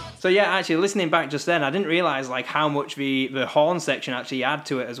sidewalk. So yeah, actually listening back just then, I didn't realise like how much the horn section actually add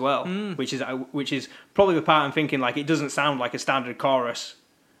to it as well, which is probably the part I'm thinking like it doesn't sound like a standard chorus.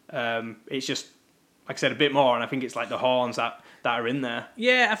 It's just like I said, a bit more, and I think it's like the horns that are in there.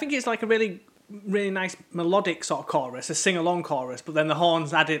 Yeah, I think it's like a really, really nice melodic sort of chorus, a sing-along chorus, but then the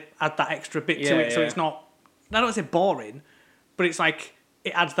horns add that extra bit to it, so it's not, I don't want to say boring, but it's like,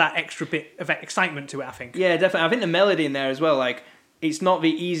 it adds that extra bit of excitement to it, I think. Yeah, definitely. I think the melody in there as well, like, it's not the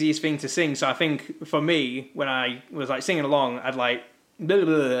easiest thing to sing, so I think for me, when I was like singing along, I'd like blah, blah,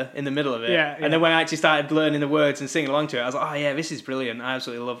 blah, in the middle of it. Yeah. And then when I actually started learning the words and singing along to it, I was like, oh yeah, this is brilliant. I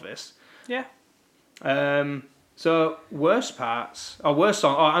absolutely love this. Yeah. So worst parts or worst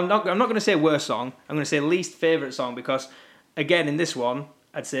song. Oh, I'm not going to say worst song. I'm going to say least favorite song because, again, in this one,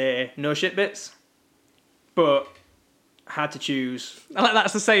 I'd say no shit bits, but had to choose. I like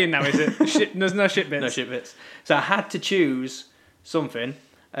that's the saying now, is it? There's no shit bits. No shit bits. So I had to choose something,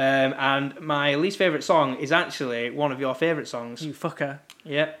 and my least favorite song is actually one of your favorite songs. You fucker.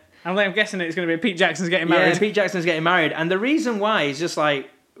 Yep. I'm guessing it's going to be Pete Jackson's Getting Married. Yeah, Pete Jackson's Getting Married, and the reason why is just like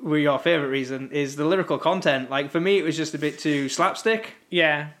your favorite reason is the lyrical content. Like for me, it was just a bit too slapstick.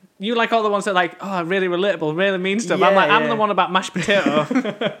 Yeah. You like all the ones that like, oh, really relatable, really mean stuff. Yeah, I'm the one about mashed potato.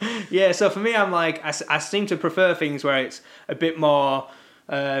 Yeah, so for me, I'm like, I seem to prefer things where it's a bit more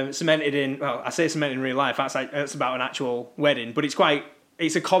cemented in. Well, I say cemented in real life. That's about an actual wedding, but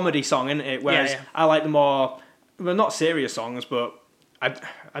it's a comedy song, isn't it? Whereas I like the more, well, not serious songs, but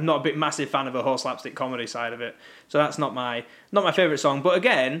I'm not a big massive fan of the whole slapstick comedy side of it. So that's not my favorite song. But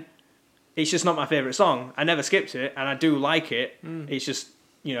again, it's just not my favorite song. I never skipped it, and I do like it. It's just,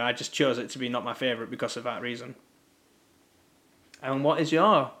 I just chose it to be not my favorite because of that reason. And what is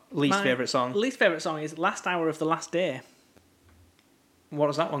your least favorite song? Least favorite song is Last Hour of the Last Day. What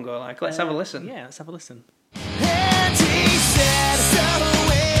does that one go like? Let's have a listen. Yeah, let's have a listen. And he said, so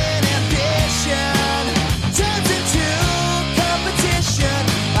when ambition turns into competition,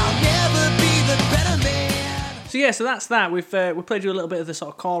 I'll never be the better man. So that's that. We played you a little bit of the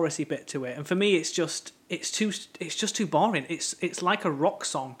sort of chorusy bit to it, and for me, it's just too boring. It's like a rock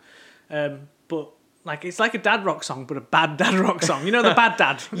song, but like it's like a dad rock song, but a bad dad rock song. You know the bad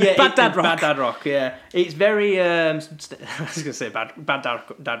dad, Yeah, bad dad rock. Bad dad rock. Yeah, it's very. I was gonna say bad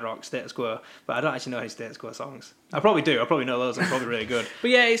dad rock, Status Quo, but I don't actually know any Status Quo songs. I probably do. I probably know those. I'm probably really good.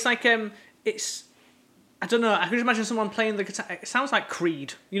 But yeah, it's like it's. I don't know. I could just imagine someone playing the guitar. It sounds like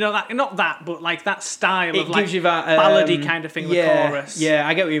Creed. Not that, but like that style It of like gives you that ballady kind of thing. The chorus. Yeah,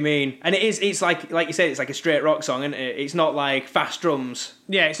 I get what you mean. And it's like you said, it's like a straight rock song, isn't it? It's not like fast drums.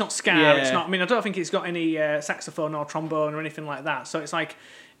 Yeah, it's not ska. Yeah. It's not. I mean, I don't think it's got any saxophone or trombone or anything like that. So it's like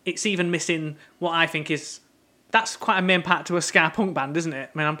it's even missing what I think is. That's quite a main part to a ska punk band, isn't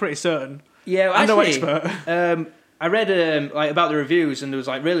it? I mean, I'm pretty certain. Yeah, well, I'm no actually, expert. I read like about the reviews, and there was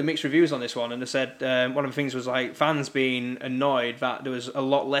like really mixed reviews on this one, and they said one of the things was like fans being annoyed that there was a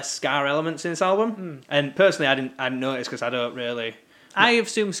lot less ska elements in this album. And personally, I didn't notice because I don't really. I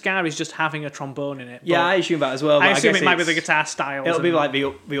assume ska is just having a trombone in it. Yeah, but I assume that as well. But I assume guess it might be the guitar style. It'll be like the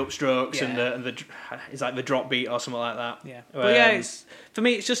upstrokes Yeah. and the it's like the drop beat or something like that. Yeah, but yeah, it's for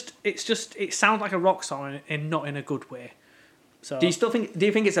me. It's just it sounds like a rock song and not in a good way. So Do you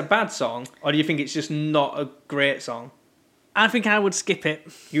think it's a bad song, or do you think it's just not a great song? I think I would skip it.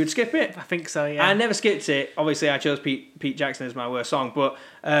 You would skip it? I think so. Yeah. I never skipped it. Obviously, I chose Pete Jackson as my worst song, but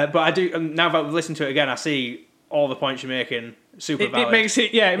I do. Now that I've listened to it again, I see all the points you're making. Super valid. It makes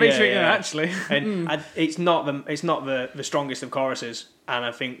it. Yeah, it makes it. Yeah. Actually, And it's not the strongest of choruses, and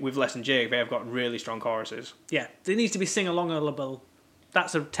I think with Less Than Jake, they have got really strong choruses. yeah, it needs to be sing-along-able.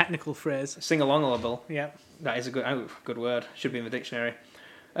 That's a technical phrase. Sing along-able. Yeah. That is a good word. Should be in the dictionary.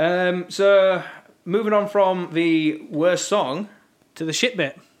 So moving on from the worst song, To the shit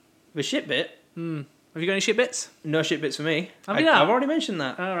bit. the shit bit. Have you got any shit bits? No shit bits for me. Have you not? I've already mentioned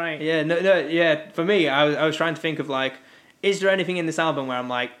that. All right. Yeah, no, yeah. For me, I was trying to think of like, is there anything in this album where I'm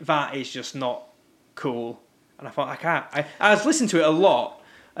like, that is just not cool? And I thought I can't. I was listening to it a lot,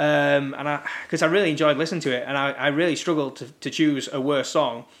 and because I really enjoyed listening to it, and I really struggled to choose a worse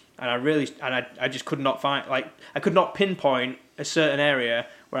song, and I just could not find, like, I could not pinpoint a certain area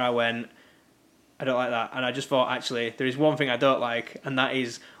where I went, I don't like that, and I just thought actually there is one thing I don't like, and that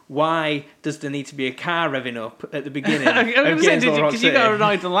is, why does there need to be a car revving up at the beginning? I was going to say, because you got City?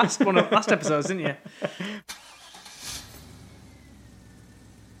 annoyed the last episodes, didn't you?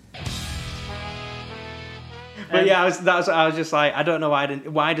 But yeah, I was just like, I don't know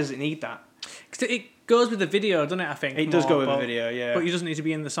why does it need that? Because it goes with the video, doesn't it? I think It does go with the but- video, yeah. But it doesn't need to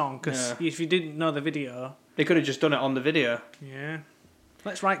be in the song because Yeah. if you didn't know the video, They could have just done it on the video. yeah.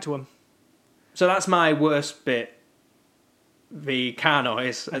 Let's write to them. So that's my worst bit. The car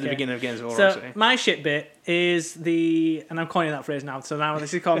noise at the Okay. beginning of Games of So City. my shit bit is and I'm coining that phrase now. So now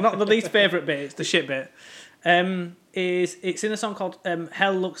this is called not the least favourite bit, it's the shit bit. it's in a song called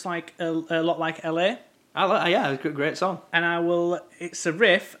 "Hell Looks Like a Lot Like LA," Yeah, it's a great song. and it's a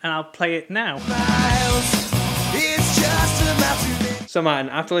riff, and I'll play it now. It's just about to So, Martin,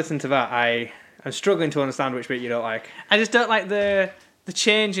 after listening to that, I'm struggling to understand which bit you don't like. I just don't like the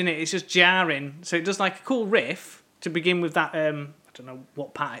change in it. It's just jarring. So it does like a cool riff to begin with that. I don't know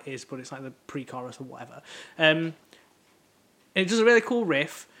what part it is, but it's like the pre-chorus or whatever. It does a really cool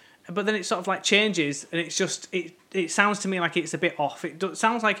riff, but then it sort of like changes, and it's just it sounds to me like it's a bit off.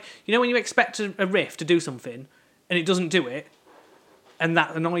 Sounds like, you know, when you expect a riff to do something and it doesn't do it, and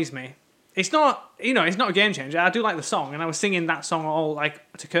that annoys me. It's not, you know, it's not a game changer. I do like the song, and I was singing that song all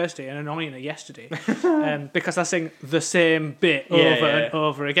like to Kirsty and annoying her yesterday because I sing the same bit over and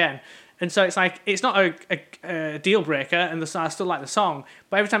over again. And so it's like, it's not a deal breaker, and I still like the song,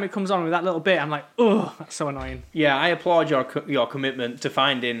 but every time it comes on with that little bit, I'm like, oh, that's so annoying. Yeah, I applaud your commitment to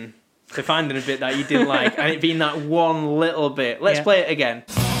finding a bit that you didn't like, and it being that one little bit. Let's play it again.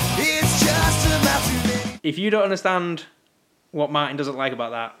 It's just about to If you don't understand what Martin doesn't like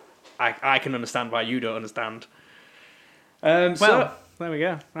about that, I can understand why you don't understand. Well, there we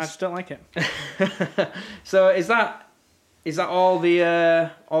go. I just don't like it. So is that all the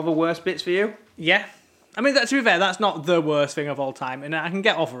worst bits for you? Yeah. I mean, to be fair, that's not the worst thing of all time, and I can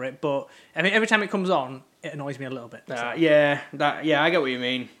get over it, but I mean, every time it comes on, it annoys me a little bit. So. I get what you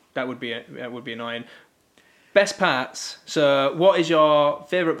mean. That would be annoying. Best parts. So, what is your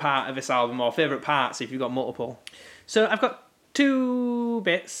favourite part of this album, or favourite parts if you've got multiple? So I've got 3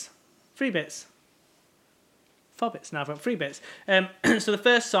 bits. 4 bits now. I've got 3 bits. So the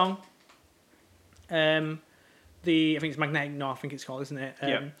first song, I think it's Magnetic North, I think it's called, isn't it?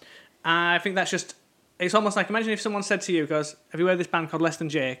 Yeah. I think that's just, it's almost like, imagine if someone said to you, goes, have you heard this band called Less Than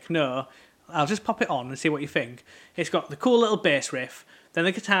Jake? No. I'll just pop it on and see what you think. It's got the cool little bass riff, then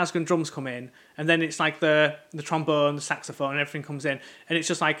the guitars and drums come in, and then it's like the trombone, the saxophone, and everything comes in, and it's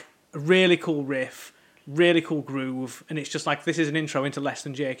just like a really cool riff, really cool groove, and it's just like, this is an intro into Less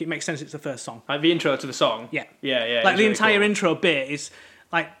Than Jake. It makes sense it's the first song. Like the intro to the song? Yeah. Yeah. Like the entire intro bit is,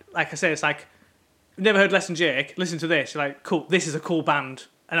 like I say, it's like, never heard Less Than Jake, listen to this, you're like, cool, this is a cool band.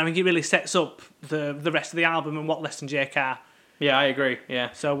 And I think it really sets up the rest of the album and what Less Than Jake are. Yeah, I agree,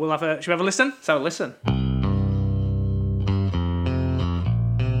 yeah. So should we have a listen? Let's have a listen.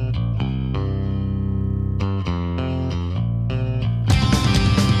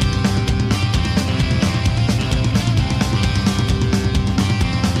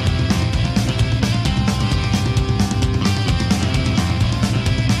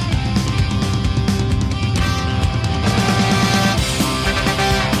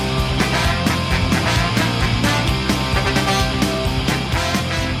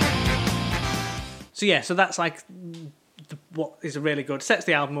 So yeah, so that's like what is a really good, sets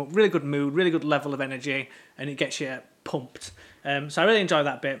the album up, really good mood, really good level of energy, and it gets you pumped. So I really enjoy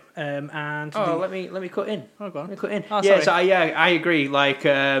that bit. And let me cut in. Oh, go on. Let me cut in. Oh, yeah, sorry. so I agree. Like,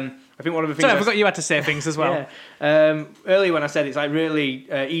 I think one of the things. Sorry, I forgot you had to say things as well. Yeah. Earlier when I said it's like really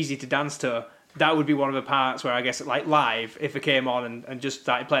easy to dance to, that would be one of the parts where I guess like live, if it came on and just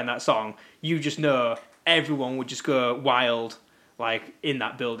started playing that song, you just know everyone would just go wild, like in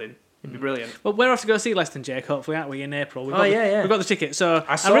that building. It'd be brilliant. Well, we're off to go see Less Than Jake, hopefully, aren't we, in April? We've got the ticket, so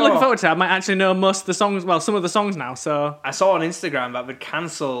I I'm really looking forward to it. I might actually know most of the songs, well, some of the songs now, so... I saw on Instagram that they'd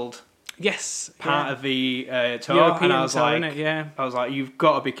cancelled part of the tour, European and I was tour, like, innit? Yeah. I was like, you've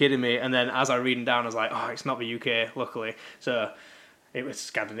got to be kidding me. And then as I was reading down, I was like, oh, it's not the UK, luckily. So it was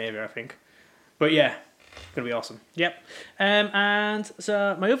Scandinavia, I think. But yeah, it's going to be awesome. Yep. And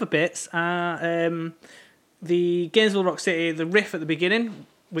so my other bits are the Gainesville Rock City, the riff at the beginning,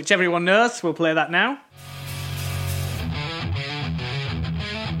 which everyone knows. We'll play that now.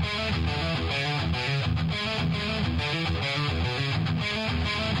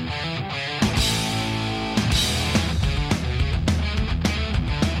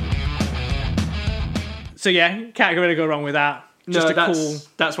 So yeah, can't really go wrong with that. Just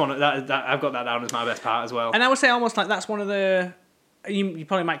That's one. That I've got that down as my best part as well. And I would say almost like that's one of the. You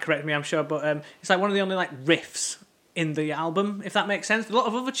probably might correct me, I'm sure, but it's like one of the only like riffs in the album, if that makes sense. A lot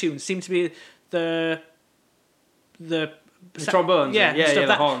of other tunes seem to be the trombones,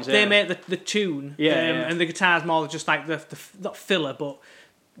 the horns. Yeah. They make the tune, and the guitar's more just like the not filler, but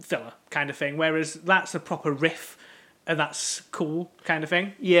filler kind of thing. Whereas that's a proper riff, and that's cool kind of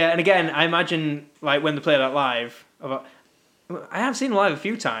thing. Yeah, and again, I imagine like when they play that live. I have seen them live a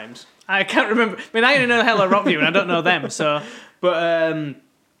few times. I can't remember. I mean, I only know Hello Rockview, and I don't know them, so. But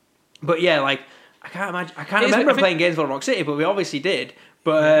yeah, like I can't remember playing Gainesville Rock City, but we obviously did.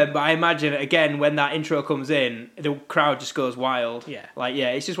 But I imagine, again, when that intro comes in, the crowd just goes wild. Yeah. Like,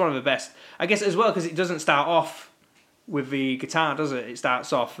 yeah, it's just one of the best. I guess as well, because it doesn't start off with the guitar, does it? It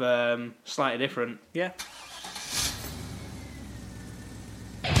starts off slightly different. Yeah.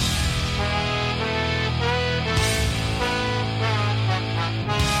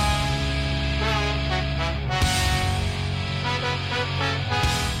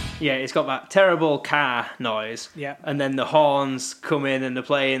 Yeah, it's got that terrible car noise. Yeah. And then the horns come in and they're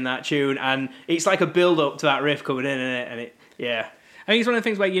playing that tune. And it's like a build-up to that riff coming in, and it, yeah. I think it's one of the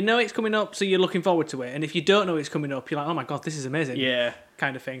things where you know it's coming up, so you're looking forward to it. And if you don't know it's coming up, you're like, oh my God, this is amazing. Yeah.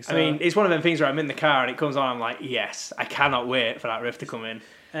 Kind of thing. So, I mean, it's one of them things where I'm in the car and it comes on, I'm like, yes, I cannot wait for that riff to come in.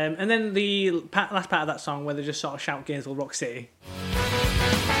 and then the last part of that song where they just sort of shout Gainesville Rock City.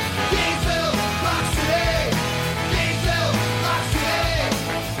 Gainesville, Rock City. Gainesville, Rock City.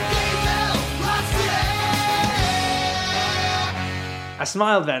 Gainesville, Rock City. I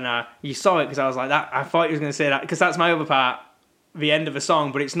smiled then. You saw it because I was like that. I thought you was going to say that because that's my other part, the end of the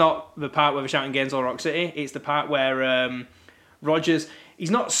song. But it's not the part where we're shouting Gainesville Rock City. It's the part where Rogers,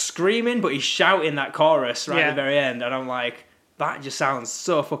 he's not screaming, but he's shouting that chorus right at the very end. And I'm like, that just sounds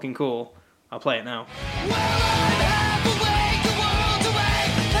so fucking cool. I'll play it now. Well, I'd have away the world away.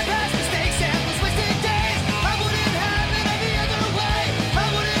 My past mistakes and those wasted days. I wouldn't have it any other way. I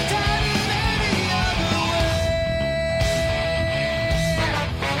wouldn't have it any other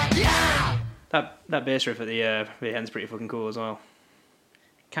way. Yeah! That bass riff at the end's pretty fucking cool as well.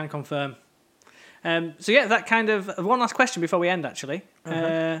 Can confirm. So yeah, that kind of... One last question before we end, actually.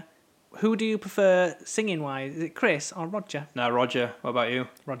 Who do you prefer singing-wise? Is it Chris or Roger? No, Roger. What about you?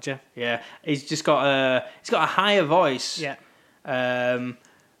 Roger. Yeah, he's got a higher voice. Yeah.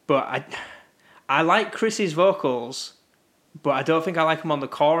 But I like Chris's vocals, but I don't think I like him on the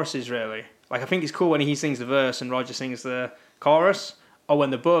choruses really. Like I think it's cool when he sings the verse and Roger sings the chorus, or when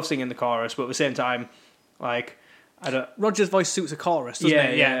they're both singing the chorus. But at the same time, like I don't. Roger's voice suits a chorus, doesn't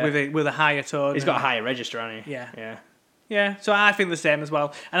it? Yeah. With a higher tone. He's got a higher register, hasn't he? Yeah. Yeah. Yeah, so I think the same as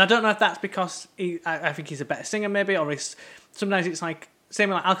well. And I don't know if that's because I think he's a better singer maybe, or sometimes it's like, same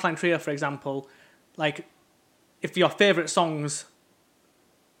like Alkaline Trio, for example, like, if your favourite songs,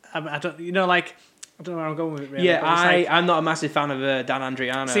 I don't know where I'm going with it really. Yeah, but it's I'm not a massive fan of Dan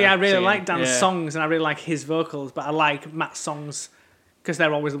Andriano. See, I really singing. like Dan's Yeah. songs and I really like his vocals, but I like Matt's songs because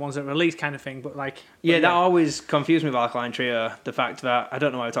they're always the ones that are released kind of thing, but like... Yeah, that always confused me with Alkaline Trio, the fact that, I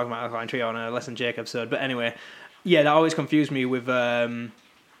don't know why we're talking about Alkaline Trio on a Less Than Jake episode, but anyway... Yeah, that always confused me with...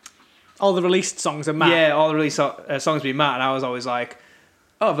 all the released songs are Matt. Yeah, all the released songs be Matt, and I was always like,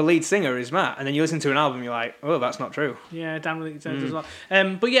 oh, the lead singer is Matt. And then you listen to an album, you're like, oh, that's not true. Yeah, Dan really does a lot.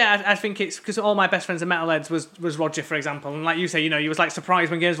 But yeah, I think it's because All My Best Friends Are Metalheads was Roger, for example. And like you say, you was like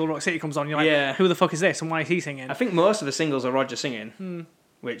surprised when Gainesville Rock City comes on. You're like, Yeah. who the fuck is this and why is he singing? I think most of the singles are Roger singing,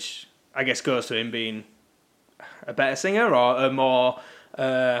 which I guess goes to him being a better singer or a more...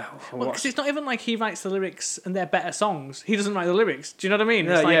 Because it's not even like he writes the lyrics and they're better songs. He doesn't write the lyrics. Do you know what I mean?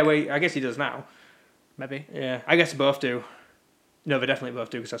 No, It's like, yeah, well, I guess he does now. maybe. Yeah, I guess they both do. No, they definitely both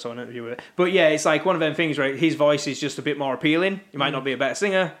do because I saw an interview with it. But yeah, it's like one of them things where his voice is just a bit more appealing. He might not be a better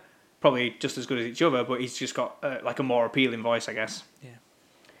singer, probably just as good as each other, but he's just got like a more appealing voice, I guess. Yeah.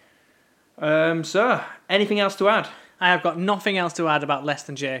 So, anything else to add? I have got nothing else to add about Less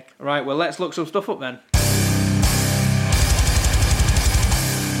Than Jake. Right, well, let's look some stuff up then.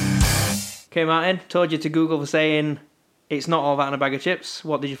 Okay, Martin, told you to Google for saying it's not all that in a bag of chips.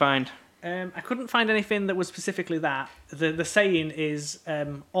 What did you find? I couldn't find anything that was specifically that. The saying is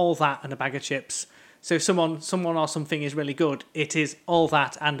all that and a bag of chips. So if someone or something is really good, it is all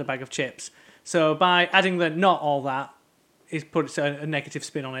that and a bag of chips. So by adding the not all that, it puts a negative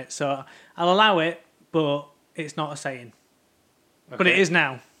spin on it. So I'll allow it, but it's not a saying. Okay. But it is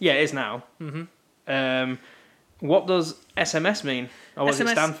now. Yeah, it is now. Mm-hmm. What does SMS mean? Or what does it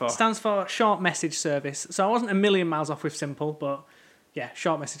stand for? Stands for Short Message Service. So I wasn't a million miles off with Simple, but yeah,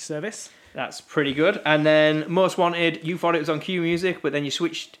 Short Message Service. That's pretty good. And then Most Wanted, you thought it was on Q Music, but then you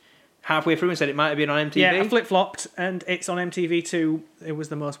switched halfway through and said it might have been on MTV. Yeah, I flip-flopped, and it's on MTV too. It was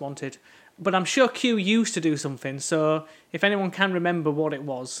the Most Wanted. But I'm sure Q used to do something, so if anyone can remember what it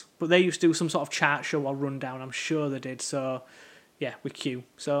was. But they used to do some sort of chart show or rundown, I'm sure they did. So, yeah, with Q.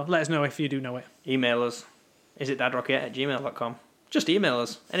 So let us know if you do know it. Email us. Is it dadrocket@gmail.com? Just email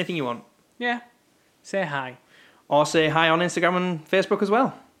us. Anything you want. Yeah. Say hi. Or say hi on Instagram and Facebook as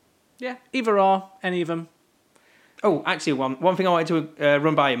well. Yeah, either or, any of them. Oh, actually, one thing I wanted to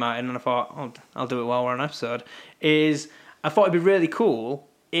run by you, Martin, and I thought I'll do it while we're on episode, is I thought it'd be really cool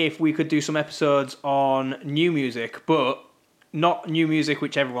if we could do some episodes on new music, but not new music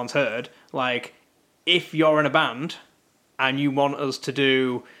which everyone's heard. Like, if you're in a band and you want us to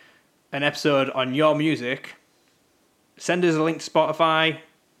do an episode on your music, send us a link to Spotify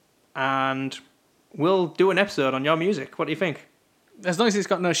and we'll do an episode on your music. What do you think? As long as it's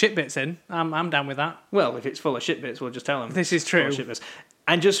got no shit bits in, I'm down with that. Well, if it's full of shit bits, we'll just tell them. This is it's full true. of shit bits.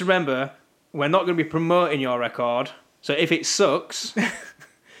 And just remember, we're not going to be promoting your record, so if it sucks,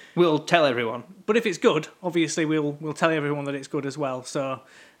 we'll tell everyone. But if it's good, obviously we'll tell everyone that it's good as well. So,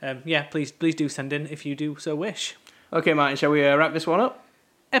 please do send in if you do so wish. Okay, Martin, shall we wrap this one up?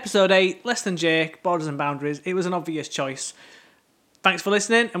 Episode 8, Less Than Jake, Borders and Boundaries. It was an obvious choice. Thanks for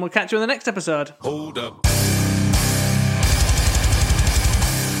listening, and we'll catch you in the next episode. Hold up.